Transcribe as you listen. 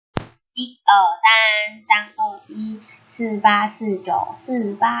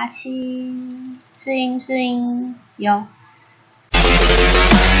1233214849487，试音有。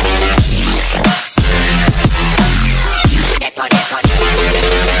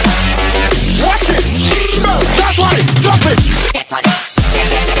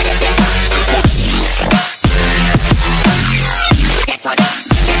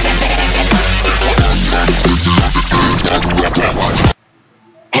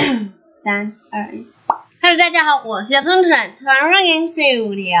3、2、1 ，Hello， 大家好，我是姚春春，传说研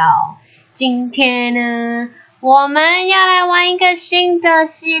究了。今天呢，我们要来玩一个新的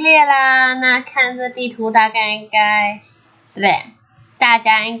系列啦。那看这地图，大家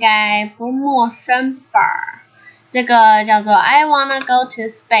应该不陌生吧？这个叫做 I wanna go to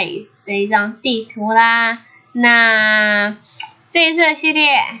space 的一张地图啦。那这一次的系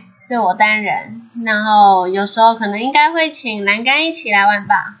列是我单人，然后有时候可能应该会请栏杆一起来玩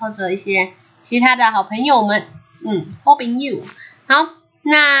吧，或者一些其他的好朋友们，好朋友。好，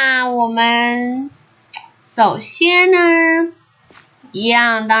那我们首先呢，一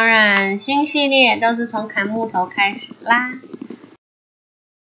样，当然新系列都是从砍木头开始啦。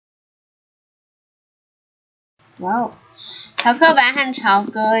哇哦，乔克白和乔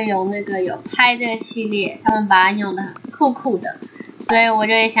哥有拍这个系列，他们把它用的很酷酷的。所以我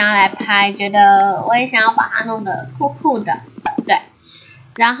就也想要来拍，觉得我也想要把它弄得酷酷的，对。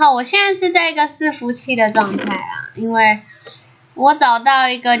然后我现在是在一个伺服器的状态啦，因为我找到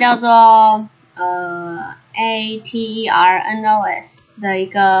一个叫做ATERNOS 的一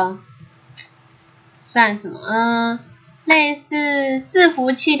个算什么类似伺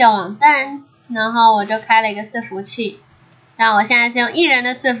服器的网站，然后我就开了一个伺服器，然后我现在是用1人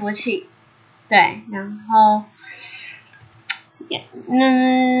的伺服器，对，然后。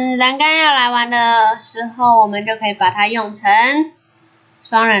栏杆要来玩的时候，我们就可以把它用成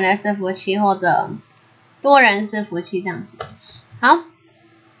双人的伺服器或者多人伺服器这样子。好，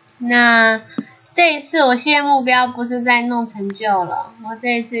那这一次我系列目标不是在弄成就了，我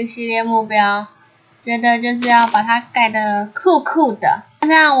这一次系列目标觉得就是要把它盖得酷酷的。这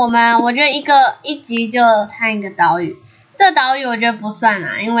样我觉得一集就探一个岛屿，这岛屿我觉得不算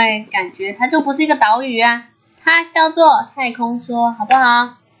啦，因为感觉它就不是一个岛屿啊。它叫做太空梭，好不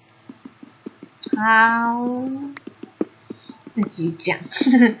好？好，自己讲。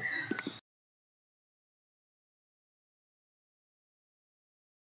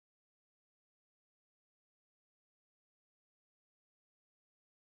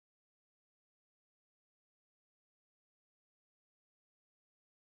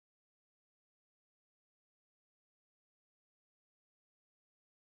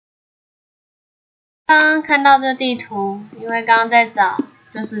刚刚看到这地图，因为刚刚在找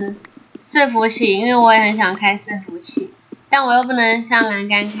就是伺服器，因为我也很想开伺服器，但我又不能像栏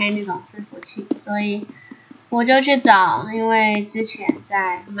杆开那种伺服器，所以我就去找，因为之前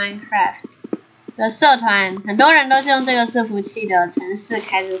在 Minecraft 的社团，很多人都是用这个伺服器的程式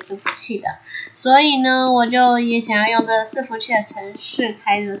开这个伺服器的，所以呢，我就也想要用这个伺服器的程式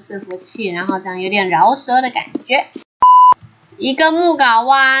开这个伺服器，然后这样有点饶舌的感觉。一个木镐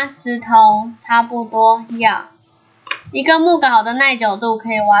挖石头差不多要一个木镐的耐久度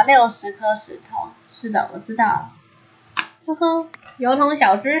可以挖60颗石头。是的，我知道了。呵呵，油桶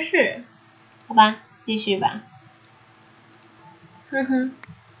小知识。好吧，继续吧。呵呵，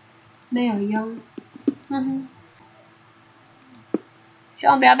没有用。呵呵，希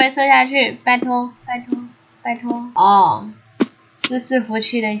望不要被射下去，拜托，拜托，拜托。哦，是伺服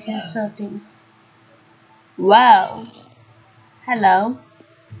器的一些设定。哇哦。Hello，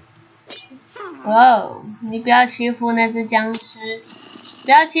 哦，你不要欺负那只僵尸，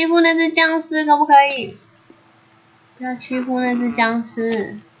不要欺负那只僵尸，可不可以？不要欺负那只僵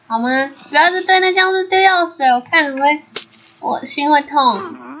尸，好吗？不要是对那僵尸丢药水，我看我心会痛。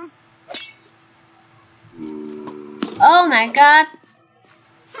Oh my god！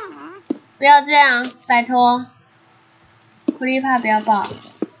 不要这样，拜托，狐狸怕不要爆，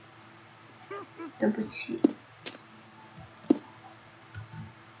对不起。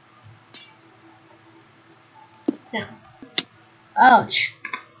这样 ，ouch，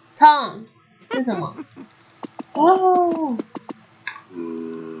 痛，是什么？哦，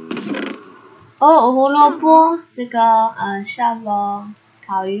胡萝卜，这个shovel，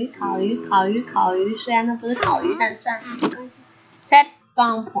 烤鱼，虽然那不是烤鱼，但算了，没关系。Set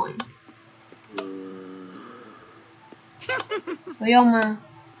spawn point， 有用吗？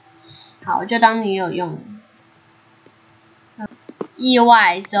好，我就当你有用。意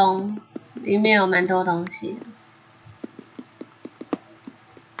外中，里面有蛮多东西的。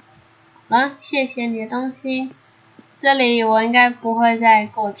谢谢你的东西。这里我应该不会再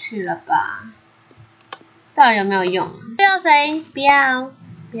过去了吧？到底有没有用？不要水，不要，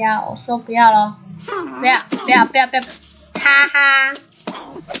不要，我说不要咯，不要，不要，不要，不要，哈哈，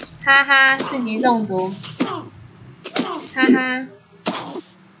哈哈，自己中毒，哈哈，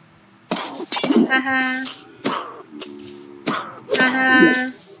哈哈，哈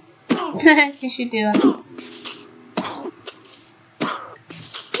哈，继续丢，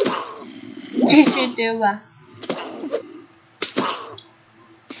继续丢吧。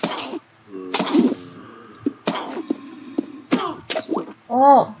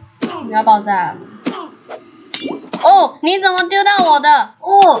哦，你要爆炸了！哦，你怎么丢到我的？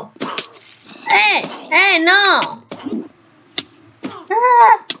哦，哎 ，no！ 啊，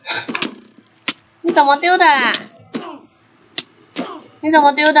你怎么丢的啦？你怎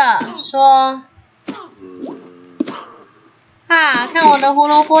么丢的？说，啊，看我的胡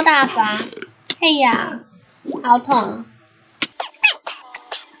萝卜大法！嘿呀，好痛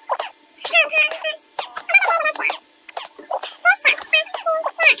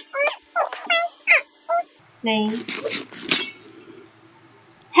！0，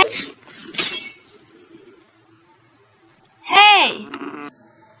嘿，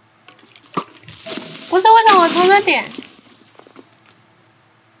不是为什么我从这点？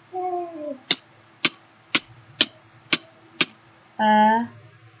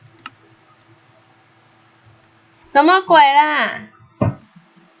什么鬼啦？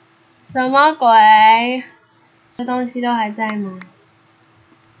什么鬼？这东西都还在吗？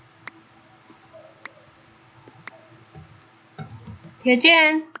铁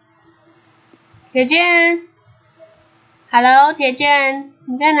剑，铁剑 ，Hello， 铁剑，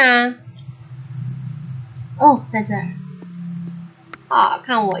你在哪？哦，在这儿。啊，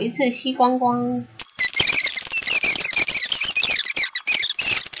看我一次吸光光。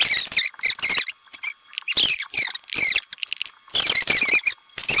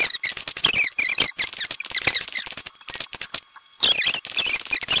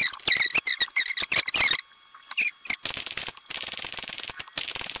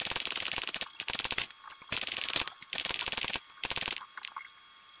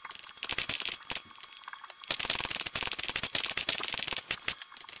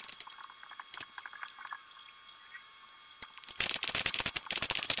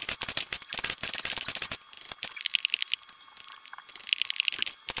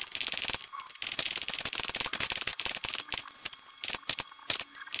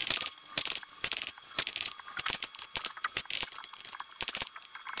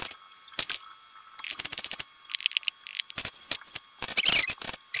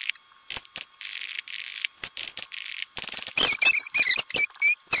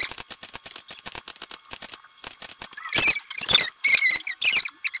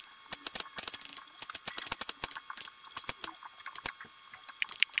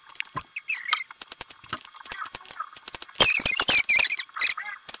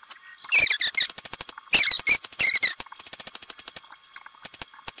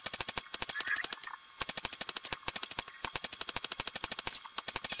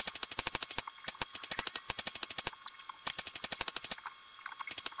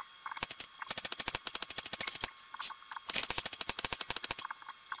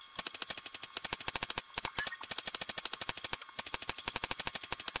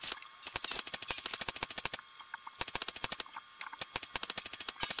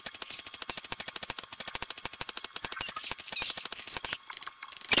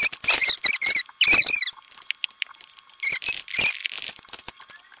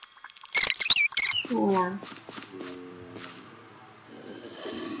树啦。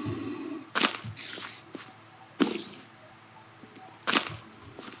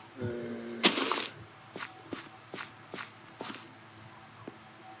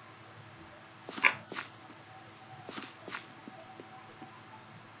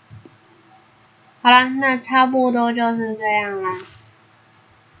好啦，那差不多就是这样啦。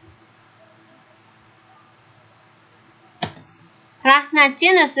好啦，那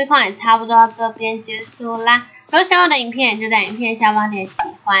今天的实况也差不多到这边结束啦。如果喜欢我的影片，就在影片下方点喜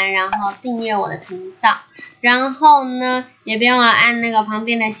欢，然后订阅我的频道，然后呢，也别忘了按那个旁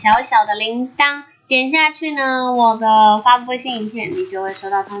边的小小的铃铛，点下去呢，我的发布新影片你就会收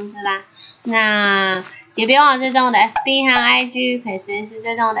到通知啦。那也别忘了追踪我的 FB 和 IG， 可以随时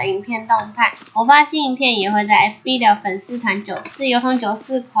追踪我的影片动态。我发新影片也会在 FB 的粉丝团94邮筒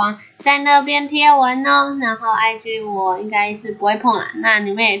94狂在那边贴文哦。然后 IG 我应该是不会碰啦，那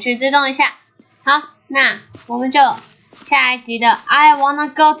你们也去追踪一下。好，那我们就下一集的 I wanna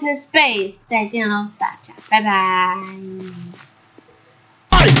go to space 再见喽，大家拜拜。